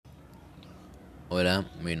Hola,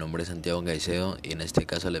 mi nombre es Santiago Caicedo y en este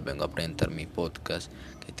caso les vengo a presentar mi podcast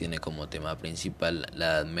que tiene como tema principal la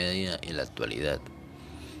Edad Media y la actualidad.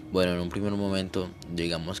 Bueno, en un primer momento,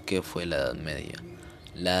 digamos que fue la Edad Media.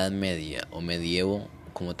 La Edad Media o medievo,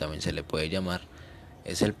 como también se le puede llamar,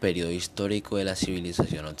 es el periodo histórico de la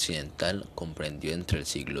civilización occidental comprendido entre el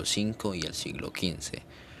siglo V y el siglo XV.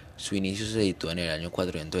 Su inicio se sitúa en el año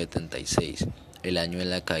 476, el año de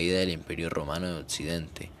la caída del Imperio Romano de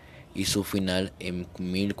Occidente, y su final en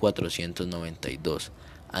 1492,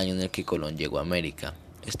 año en el que Colón llegó a América.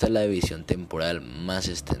 Esta es la división temporal más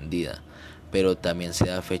extendida, pero también se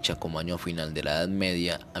da fecha como año final de la Edad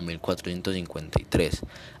Media a 1453,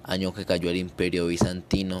 año que cayó el Imperio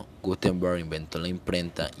Bizantino. Gutenberg inventó la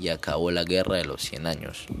imprenta y acabó la Guerra de los 100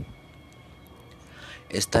 años.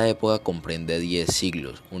 Esta época comprende 10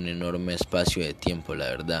 siglos, un enorme espacio de tiempo, la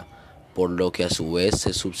verdad, por lo que a su vez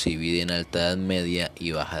se subdivide en Alta Edad Media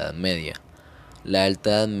y Baja Edad Media. La Alta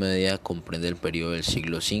Edad Media comprende el periodo del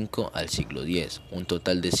siglo V al siglo X, un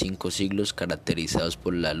total de 5 siglos caracterizados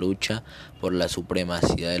por la lucha por la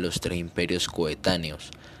supremacía de los tres imperios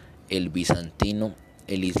coetáneos, el bizantino,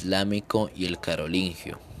 el islámico y el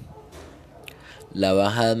carolingio. La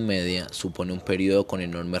Baja Edad Media supone un periodo con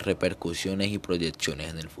enormes repercusiones y proyecciones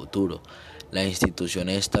en el futuro. Las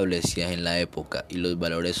instituciones establecidas en la época y los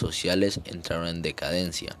valores sociales entraron en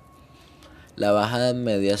decadencia. La Baja Edad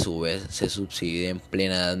Media a su vez se subdivide en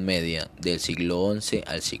Plena Edad Media del siglo XI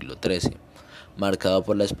al siglo XIII, marcado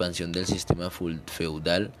por la expansión del sistema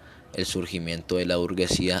feudal, el surgimiento de la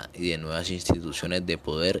burguesía y de nuevas instituciones de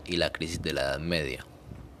poder y la crisis de la Edad Media.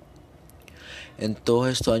 En todos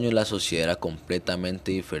estos años la sociedad era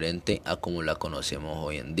completamente diferente a como la conocemos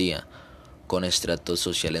hoy en día, con estratos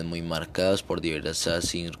sociales muy marcados por diversas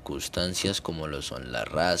circunstancias como lo son la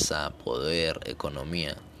raza, poder,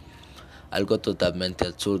 economía. Algo totalmente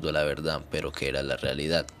absurdo, la verdad, pero que era la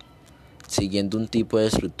realidad. Siguiendo un tipo de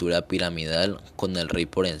estructura piramidal con el rey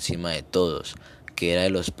por encima de todos, que era de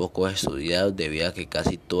los pocos estudiados debido a que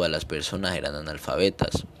casi todas las personas eran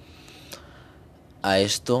analfabetas. A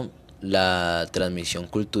esto, la transmisión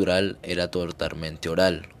cultural era totalmente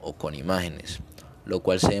oral o con imágenes, lo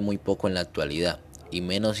cual se ve muy poco en la actualidad, y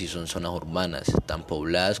menos si son zonas urbanas, tan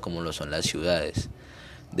pobladas como lo son las ciudades,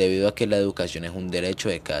 debido a que la educación es un derecho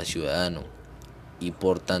de cada ciudadano, y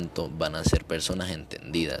por tanto van a ser personas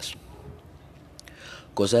entendidas.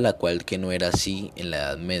 Cosa la cual que no era así en la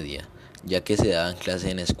Edad Media, ya que se daban clases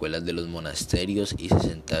en escuelas de los monasterios y se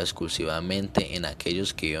centraba exclusivamente en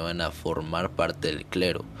aquellos que iban a formar parte del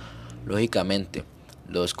clero. Lógicamente,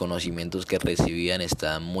 los conocimientos que recibían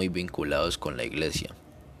estaban muy vinculados con la iglesia,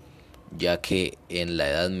 ya que en la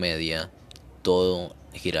Edad Media todo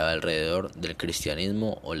giraba alrededor del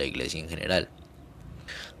cristianismo o la iglesia en general.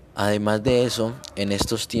 Además de eso, en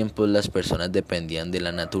estos tiempos las personas dependían de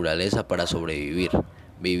la naturaleza para sobrevivir.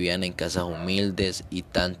 Vivían en casas humildes y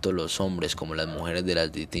tanto los hombres como las mujeres de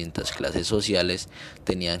las distintas clases sociales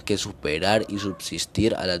tenían que superar y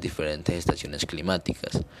subsistir a las diferentes estaciones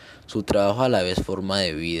climáticas. Su trabajo, a la vez forma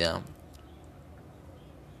de vida,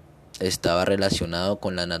 estaba relacionado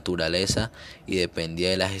con la naturaleza y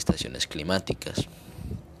dependía de las estaciones climáticas.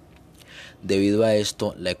 Debido a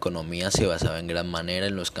esto, la economía se basaba en gran manera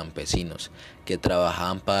en los campesinos, que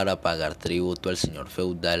trabajaban para pagar tributo al señor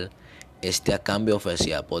feudal. Este a cambio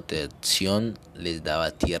ofrecía protección, les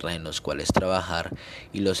daba tierras en las cuales trabajar,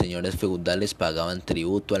 y los señores feudales pagaban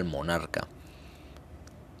tributo al monarca.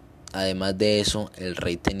 Además de eso, el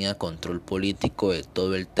rey tenía control político de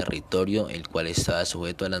todo el territorio, el cual estaba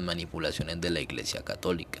sujeto a las manipulaciones de la Iglesia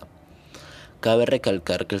Católica. Cabe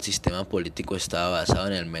recalcar que el sistema político estaba basado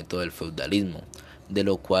en el método del feudalismo, de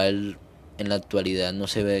lo cual en la actualidad no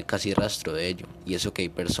se ve casi rastro de ello, y eso que hay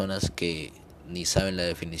personas que ni saben la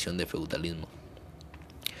definición de feudalismo,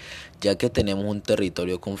 ya que tenemos un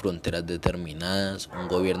territorio con fronteras determinadas, un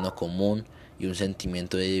gobierno común y un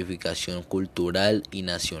sentimiento de edificación cultural y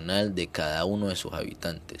nacional de cada uno de sus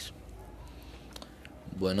habitantes.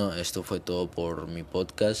 Bueno, esto fue todo por mi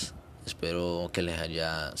podcast, espero que les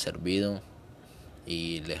haya servido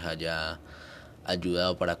y les haya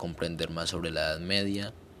ayudado para comprender más sobre la Edad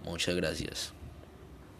Media. Muchas gracias.